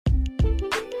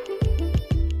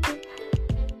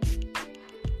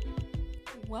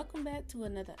Welcome back to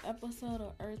another episode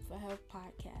of Earth for Health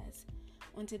podcast.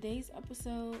 On today's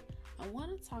episode, I want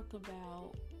to talk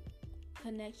about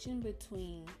connection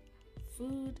between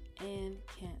food and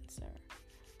cancer.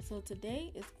 So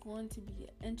today is going to be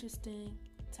an interesting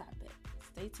topic.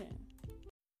 Stay tuned.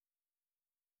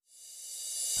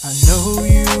 I know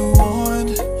you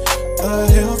want a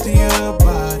healthier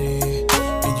body,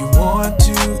 and you want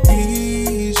to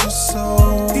ease your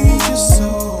soul.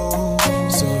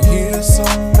 So here's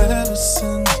some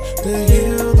medicine to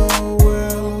heal the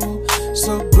world.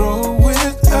 So grow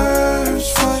with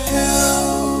Earth for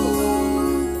Health.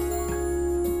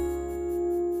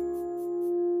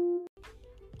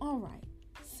 Alright,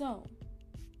 so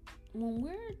when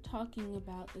we're talking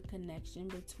about the connection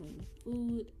between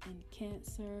food and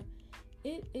cancer,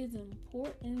 it is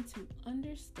important to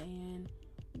understand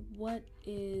what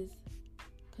is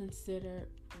considered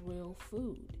real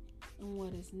food and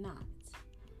what is not.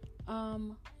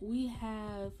 We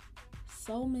have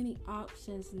so many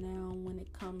options now when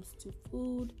it comes to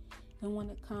food and when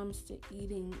it comes to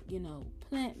eating,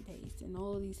 plant-based and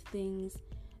all of these things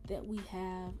that we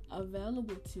have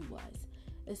available to us,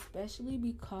 especially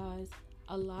because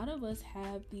a lot of us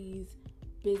have these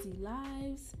busy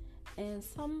lives and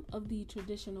some of the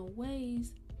traditional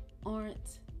ways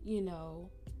aren't,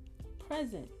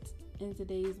 present in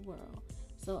today's world.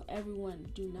 So everyone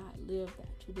do not live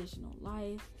that traditional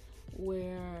life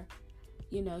where,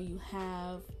 you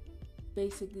have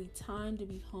basically time to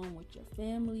be home with your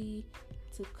family,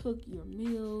 to cook your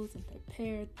meals and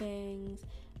prepare things,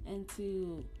 and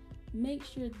to make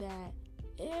sure that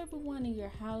everyone in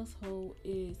your household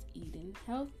is eating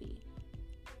healthy.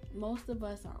 Most of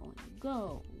us are on the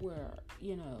go. We're,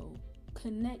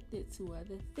 connected to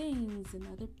other things and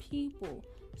other people.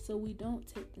 So we don't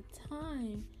take the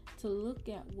time to look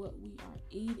at what we are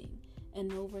eating.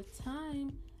 And over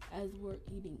time, as we're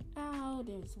eating out,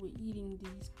 as we're eating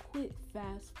these quick,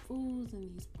 fast foods and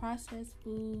these processed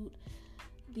food,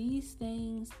 these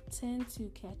things tend to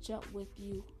catch up with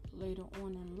you later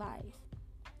on in life.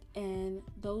 And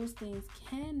those things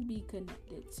can be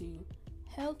connected to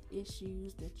health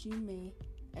issues that you may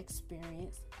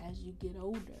experience as you get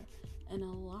older. And a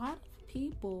lot of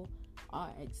people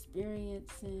are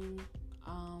experiencing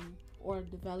or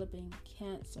developing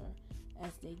cancer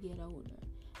as they get older.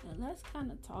 And let's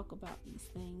kind of talk about these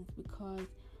things because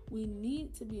we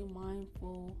need to be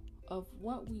mindful of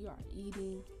what we are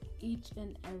eating each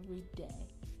and every day.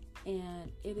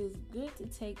 And it is good to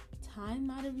take time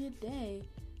out of your day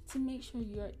to make sure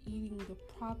you're eating the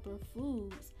proper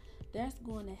foods that's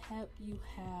going to help you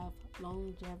have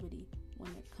longevity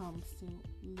when it comes to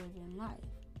living life.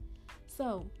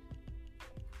 So,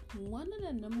 one of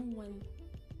the number one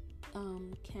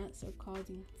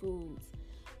cancer-causing foods,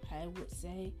 I would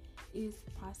say, is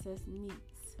processed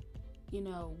meats.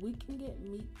 We can get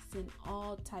meats in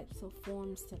all types of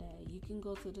forms today. You can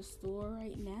go to the store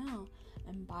right now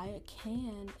and buy a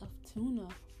can of tuna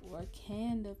or a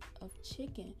can of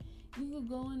chicken. You could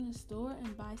go in the store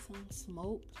and buy some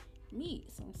smoked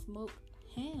meat, some smoked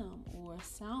ham or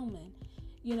salmon.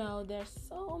 There's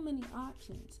so many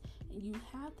options, and you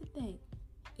have to think,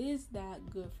 is that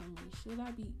good for me? Should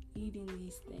I be eating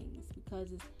these things?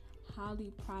 Because it's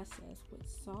highly processed with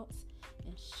salts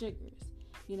and sugars.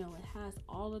 It has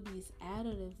all of these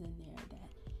additives in there that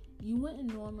you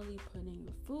wouldn't normally put in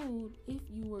your food if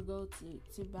you were go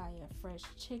to buy a fresh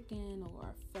chicken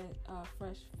or a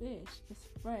fresh fish. It's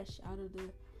fresh out of the,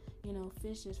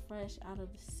 fish is fresh out of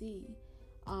the sea.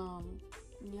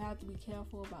 You have to be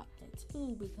careful about that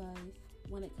too, because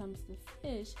when it comes to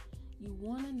fish, you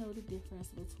want to know the difference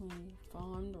between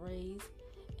farm raised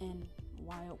and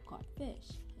wild caught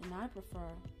fish. And I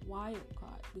prefer wild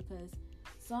caught because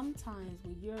sometimes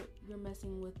when you're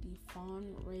messing with the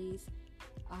farm raised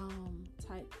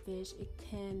type fish, it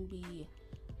can be,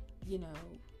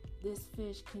 this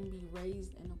fish can be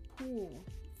raised in a pool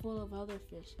full of other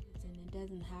fishes, and it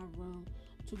doesn't have room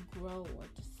to grow or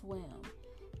to swim,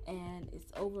 and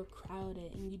it's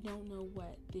overcrowded, and you don't know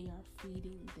what they are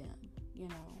feeding them.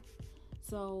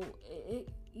 So it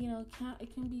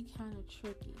can be kind of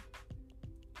tricky.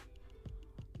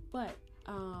 But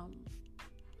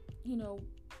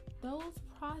those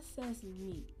processed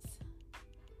meats,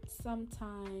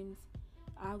 sometimes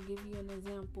I'll give you an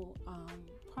example.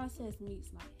 Processed meats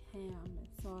like ham and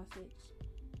sausage,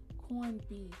 corned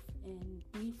beef and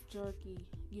beef jerky,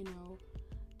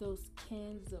 those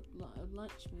cans of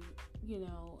lunch meat,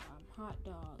 hot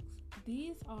dogs.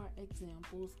 These are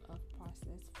examples of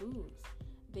processed foods.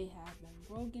 They have been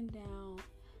broken down,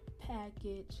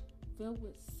 packaged, filled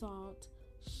with salt,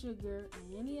 sugar,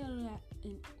 and any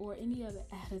other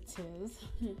additives,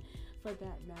 for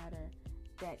that matter,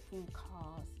 that can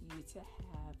cause you to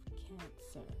have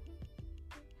cancer.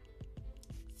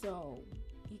 So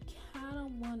you kind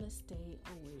of want to stay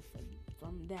away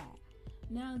from that.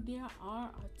 Now, there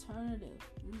are alternative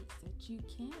meats that you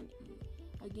can eat.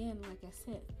 Again, like I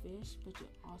said, fish, but you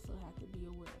also have to be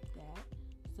aware of that.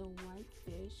 So white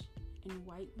fish and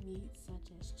white meat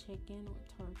such as chicken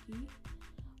or turkey.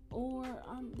 Or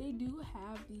they do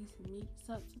have these meat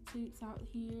substitutes out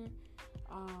here,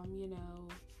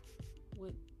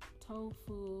 with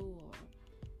tofu or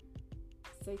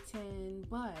seitan,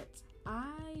 but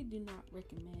I do not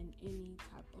recommend any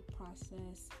type of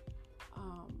processed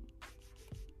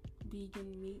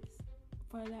vegan meats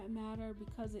for that matter,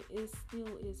 because it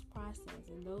still is processed,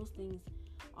 and those things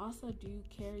also do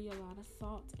carry a lot of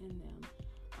salt in them,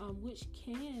 which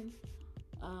can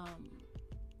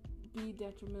be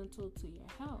detrimental to your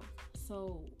health.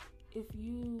 So if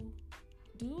you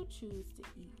do choose to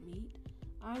eat meat,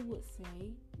 I would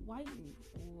say white meat,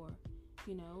 or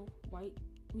white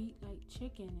meat like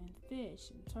chicken and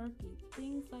fish and turkey,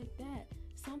 things like that,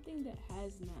 something that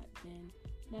has not been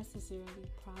necessarily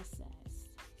processed.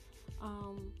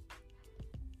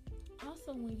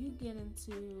 Also, when you get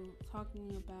into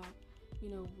talking about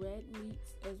red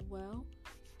meats as well,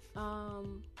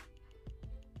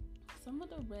 some of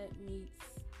the red meats,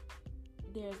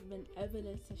 there's been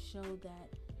evidence to show that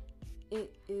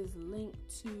it is linked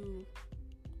to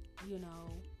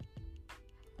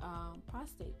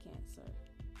prostate cancer,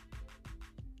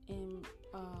 and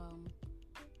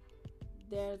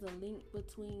there's a link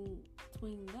between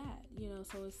that,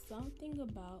 so it's something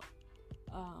about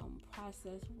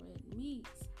processed red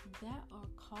meats that are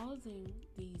causing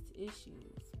these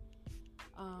issues,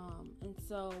 and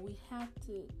so we have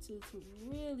to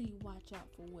really watch out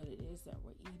for what it is that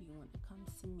we're eating when it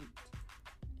comes to meat.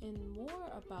 And more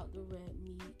about the red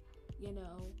meat,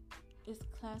 it's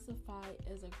classified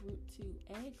as a group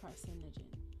 2A carcinogen.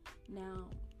 Now,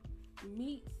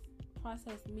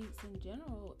 processed meats in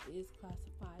general is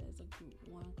classified as a group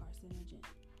 1 carcinogen.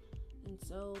 And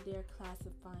so they're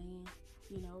classifying,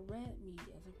 red meat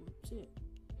as a group 2.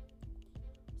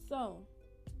 So,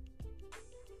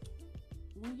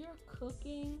 when you're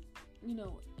cooking,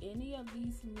 any of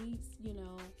these meats,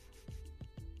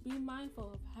 be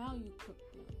mindful of how you cook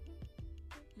them.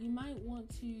 You might want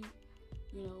to,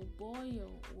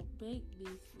 boil or bake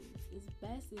these foods. It's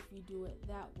best if you do it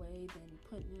that way than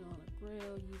putting it on a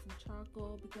grill using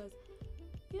charcoal, because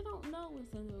you don't know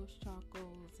what's in those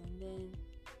charcoals, and then,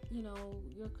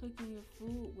 you're cooking your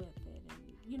food with it,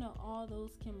 and, all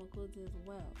those chemicals as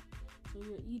well. So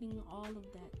you're eating all of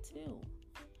that too.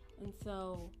 And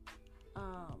so,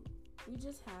 we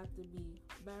just have to be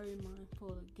very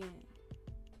mindful again.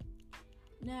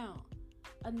 Now,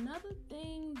 another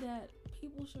thing that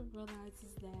people should realize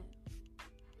is that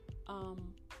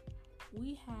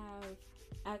we have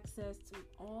access to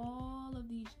all of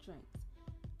these drinks.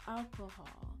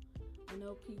 Alcohol. I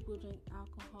know people drink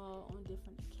alcohol on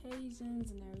different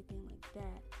occasions and everything like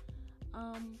that.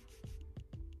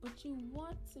 But you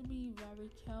want to be very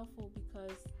careful,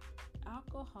 because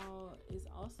alcohol is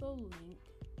also linked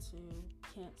to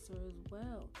cancer as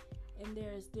well. And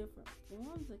there's different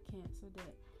forms of cancer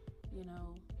that,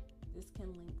 this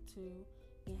can link to.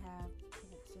 You have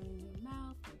cancer in your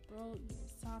mouth, your throat, your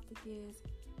esophagus,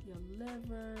 your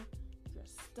liver, your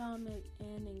stomach,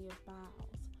 and in your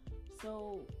bowels.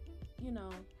 So,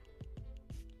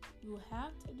 you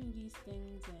have to do these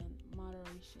things in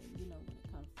moderation, when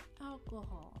it comes to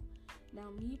alcohol.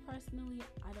 Now, me personally,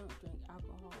 I don't drink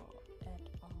alcohol at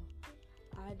all.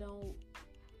 I don't,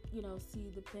 see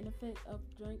the benefit of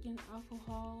drinking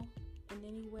alcohol in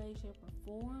any way, shape, or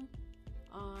form.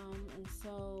 And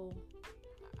so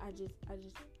I just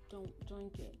don't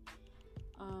drink it.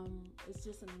 It's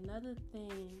just another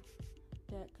thing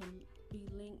that can be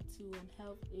linked to a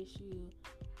health issue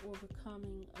or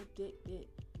becoming addicted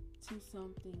to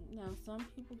something. Now, some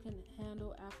people can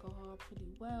handle alcohol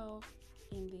pretty well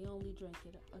and they only drink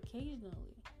it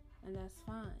occasionally, and that's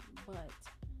fine. But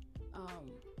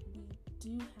we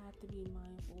do have to be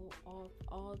mindful of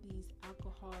all these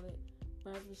alcoholic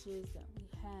beverages that we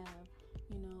have.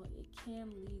 It can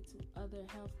lead to other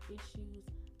health issues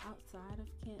outside of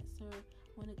cancer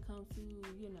when it comes to,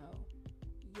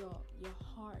 your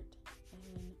heart,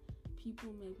 and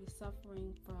people may be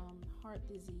suffering from heart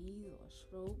disease or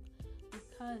stroke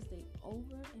because they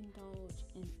overindulge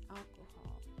in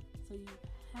alcohol. So you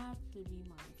have to be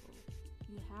mindful.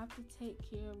 You have to take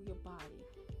care of your body.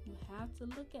 You have to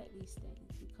look at these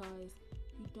things, because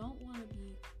you don't want to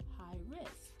be high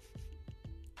risk.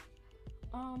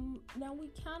 Now we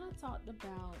kind of talked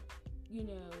about,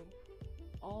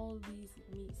 all these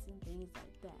meats and things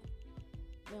like that.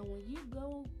 Now, when you're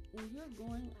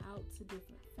going out to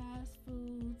different fast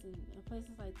foods and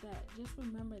places like that, just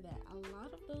remember that a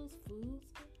lot of those foods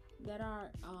that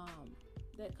are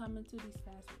that come into these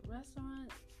fast food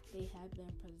restaurants, they have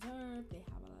been preserved. They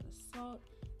have a lot of salt.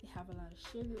 They have a lot of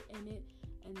sugar in it,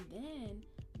 and then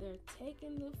they're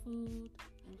taking the food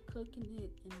and cooking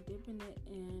it and dipping it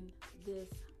in this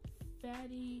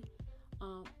fatty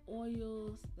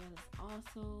oils that is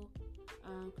also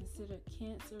considered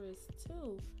cancerous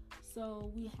too.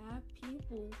 So we have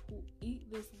people who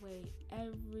eat this way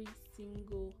every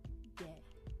single day.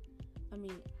 I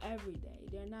mean, every day.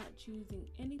 They're not choosing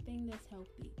anything that's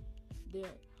healthy.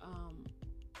 They're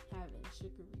having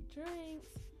sugary drinks.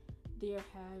 They're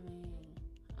having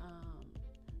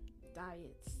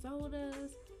diet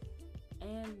sodas,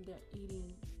 and they're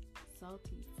eating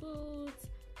salty foods.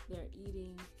 They're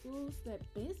eating foods that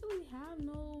basically have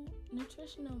no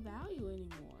nutritional value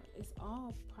anymore. It's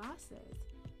all processed.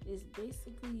 It's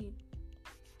basically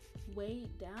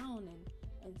weighed down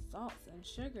and salts and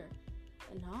sugar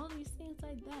and all these things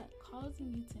like that,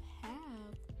 causing you to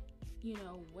have,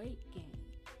 weight gain,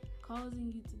 causing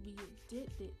you to be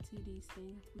addicted to these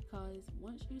things, because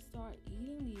once you start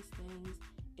eating these things,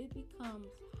 it becomes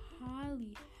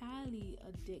highly, highly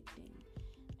addicting.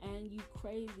 And you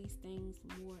crave these things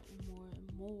more and more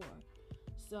and more.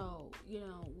 So,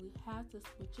 we have to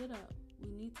switch it up.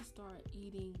 We need to start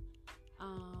eating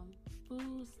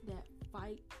foods that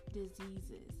fight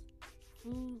diseases.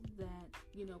 Foods that,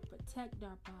 protect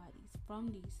our bodies from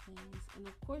these things. And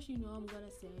of course, I'm going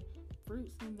to say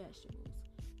fruits and vegetables.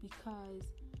 Because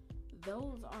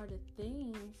those are the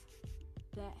things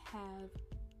that have,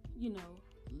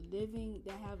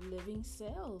 living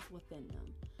cells within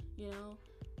them.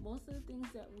 Most of the things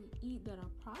that we eat that are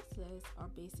processed are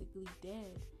basically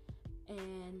dead.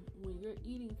 And when you're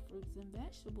eating fruits and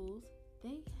vegetables,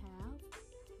 they have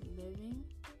living,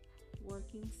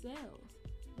 working cells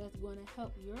that's going to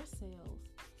help your cells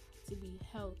to be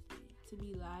healthy, to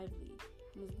be lively.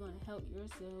 And it's going to help your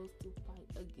cells to fight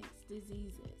against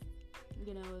diseases. It's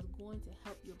going to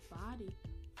help your body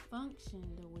function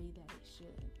the way that it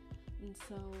should. And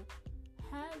so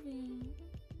having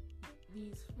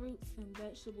these fruits and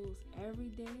vegetables every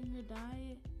day in your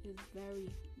diet is very,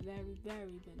 very,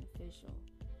 very beneficial.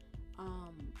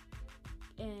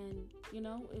 And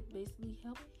it basically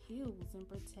helps heals and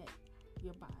protect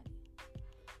your body.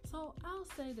 So I'll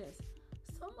say this: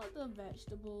 some of the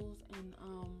vegetables and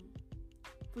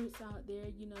fruits out there,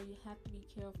 you have to be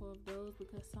careful of those,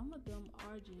 because some of them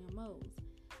are GMOs,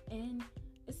 and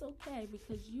it's okay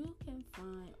because you can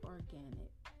find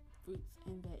organic fruits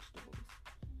and vegetables.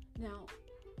 Now,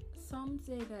 some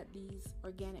say that these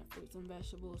organic fruits and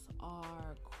vegetables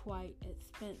are quite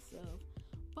expensive,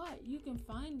 but you can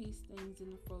find these things in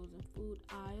the frozen food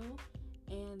aisle,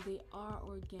 and they are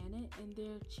organic, and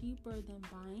they're cheaper than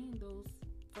buying those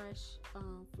fresh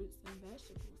fruits and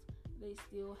vegetables. They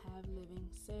still have living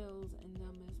cells in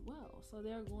them as well, so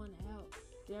they're going to help.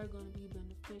 They're going to be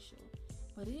beneficial.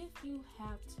 But if you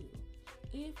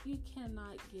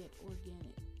cannot get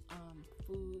organic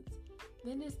foods,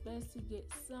 then it's best to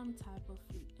get some type of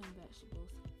fruit and vegetables,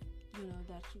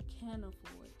 that you can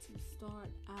afford to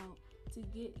start out, to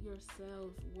get your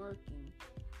cells working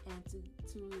and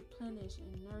to replenish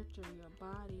and nurture your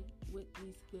body with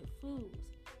these good foods.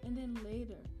 And then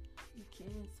later, you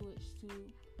can switch to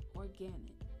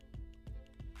organic.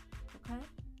 Okay?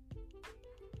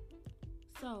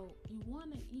 So, you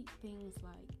want to eat things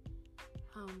like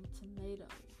tomatoes.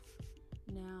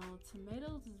 Now,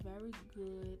 tomatoes is very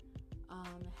good.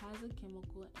 It has a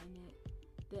chemical in it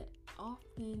that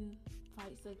often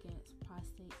fights against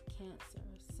prostate cancer.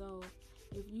 So,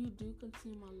 if you do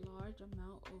consume a large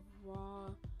amount of raw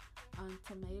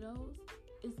tomatoes,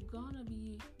 it's gonna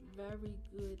be very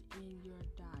good in your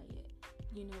diet.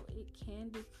 It can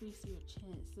decrease your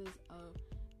chances of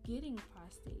getting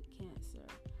prostate cancer.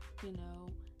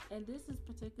 And this is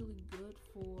particularly good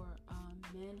for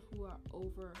men who are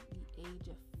over the age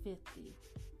of 50.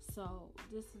 So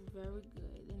this is very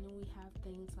good. And then we have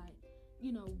things like,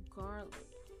 garlic.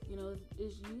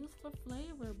 It's used for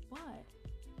flavor, but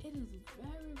it is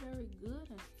very, very good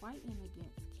in fighting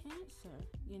against cancer.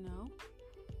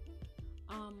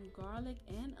 Garlic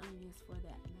and onions, for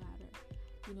that matter.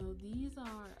 These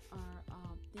are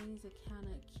things that kind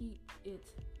of keep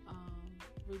it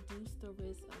reduce the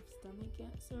risk of stomach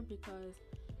cancer, because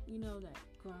we know that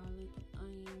garlic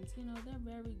and onions,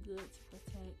 they're very good to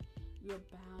protect your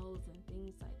bowels and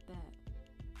things like that.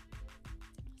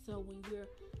 So when you're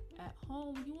at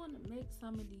home, you want to make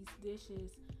some of these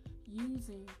dishes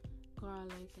using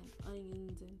garlic and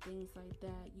onions and things like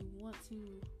that. You want to,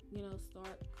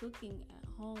 start cooking at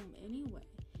home anyway,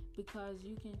 because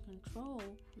you can control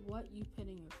what you put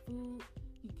in your food.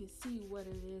 You can see what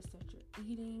it is that you're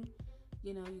eating.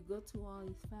 You go to all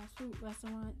these fast food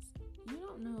restaurants, you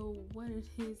don't know what it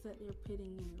is that they're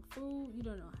putting in your food. You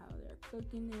don't know how they're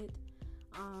cooking it.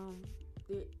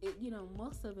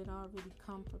 Most of it already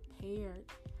come prepared,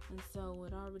 and so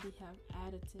it already have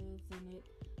additives in it,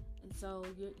 and so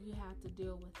you have to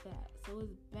deal with that. So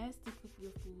it's best to cook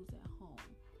your foods at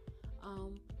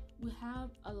home. We have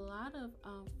a lot of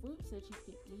fruits that you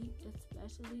can eat,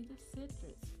 especially the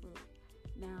citrus fruit.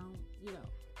 Now,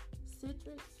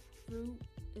 citrus fruit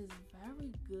is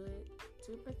very good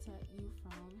to protect you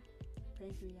from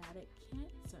pancreatic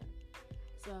cancer.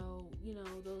 So,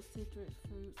 those citrus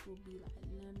fruits will be like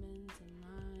lemons and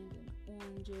limes and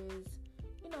oranges,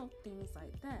 things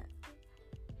like that.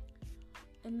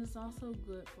 And it's also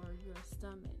good for your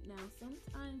stomach. Now,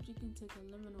 sometimes you can take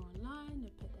a lemon or a lime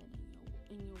and put that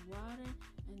in your water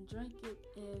and drink it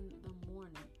in the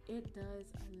morning. It does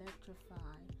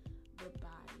electrify the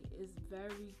body. It's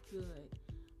very good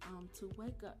to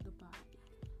wake up the body.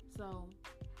 So,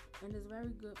 and it's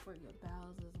very good for your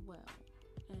bowels as well.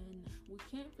 And we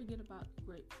can't forget about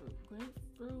grapefruit.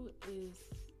 Grapefruit is,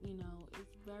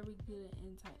 it's very good at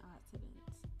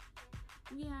antioxidants.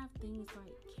 We have things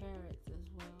like carrots as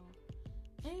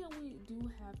well. And we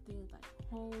do have things like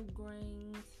whole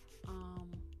grains.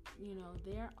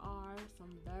 There are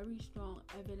some very strong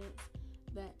evidence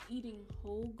that eating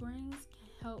whole grains can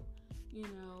help,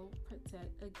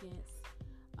 protect against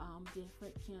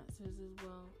different cancers as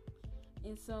well.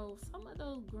 And so some of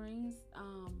those grains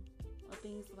are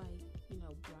things like,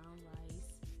 brown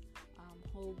rice,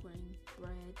 whole grain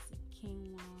breads,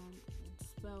 quinoa, and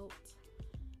spelt,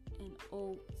 and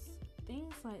oats,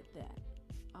 things like that.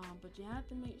 But you have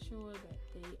to make sure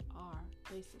that they are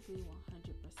basically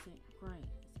 100% grains.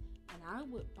 And I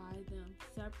would buy them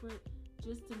separate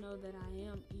just to know that I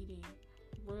am eating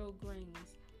real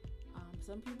grains.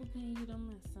 Some people can eat them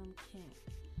and some can't.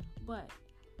 But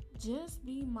just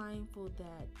be mindful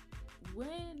that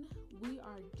when we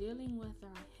are dealing with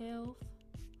our health,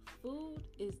 food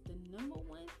is the number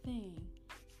one thing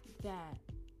that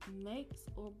makes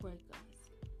or breaks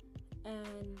us.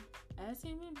 And as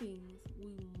human beings,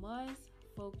 we must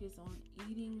focus on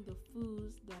eating the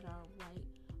foods that are right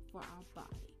for our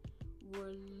body.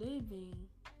 We're living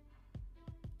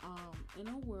in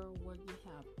a world where you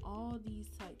have all these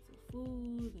types of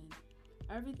food and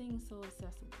everything's so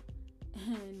accessible.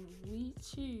 And we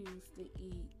choose to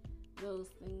eat those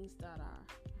things that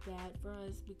are bad for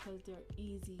us because they're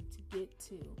easy to get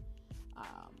to.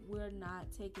 We're not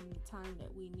taking the time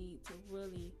that we need to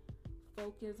really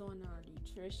focus on our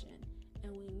nutrition.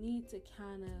 And we need to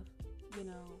kind of,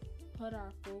 put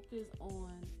our focus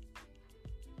on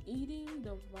eating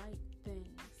the right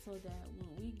things so that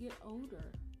when we get older,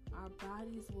 our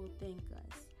bodies will thank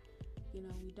us.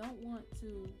 We don't want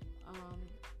to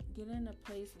get in a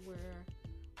place where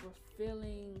we're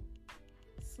feeling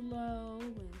slow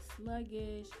and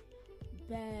sluggish,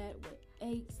 bad, with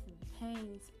aches and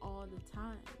pains all the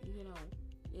time.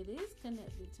 It is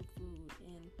connected to food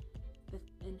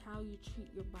and how you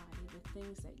treat your body, the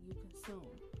things that you consume.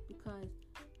 Because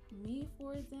me,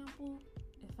 for example,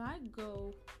 if I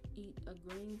go eat a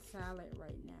green salad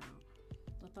right now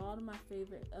with all of my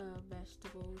favorite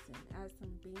vegetables and add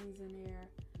some beans in there,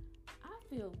 I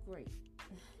feel great.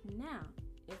 Now,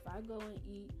 if I go and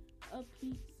eat a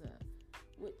pizza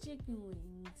with chicken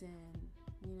wings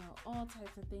and, all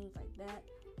types of things like that,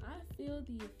 I feel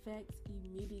the effects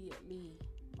immediately.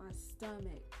 My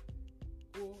stomach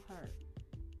will hurt.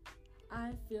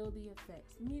 I feel the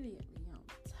effects immediately. I'm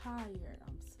tired,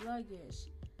 I'm sluggish,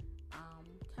 I'm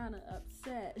kind of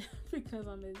upset because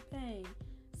I'm in pain.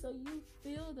 So you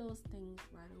feel those things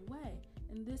right away.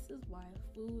 And this is why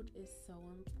food is so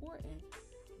important.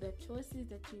 The choices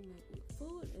that you make with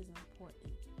food is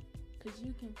important because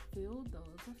you can feel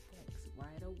those effects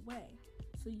right away.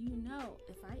 So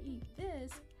if I eat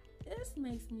this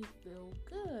makes me feel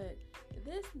good.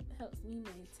 This helps me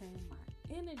maintain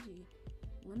my energy.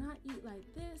 When I eat like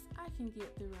this, I can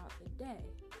get throughout the day.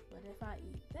 But if I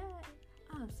eat that,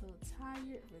 I'm so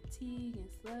tired, fatigued, and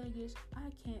sluggish,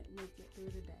 I can't make it through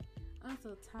the day. I'm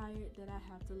so tired that I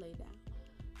have to lay down.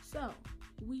 So,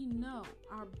 we know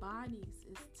our bodies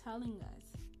is telling us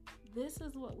this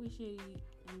is what we should eat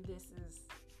and this is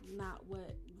not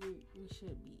what we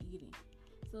should be eating.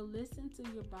 So listen to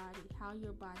your body, how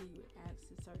your body reacts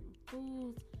to certain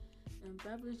foods and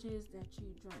beverages that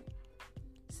you drink.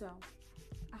 So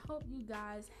I hope you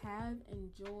guys have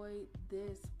enjoyed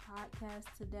this podcast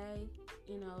today.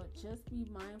 Just be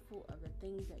mindful of the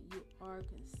things that you are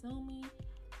consuming.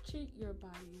 Treat your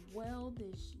body well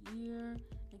this year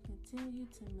and continue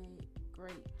to make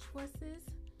great choices.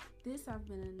 This has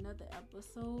been another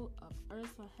episode of Herbs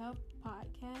for Health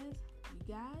podcast. You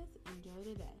guys enjoy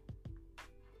the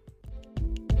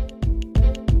day.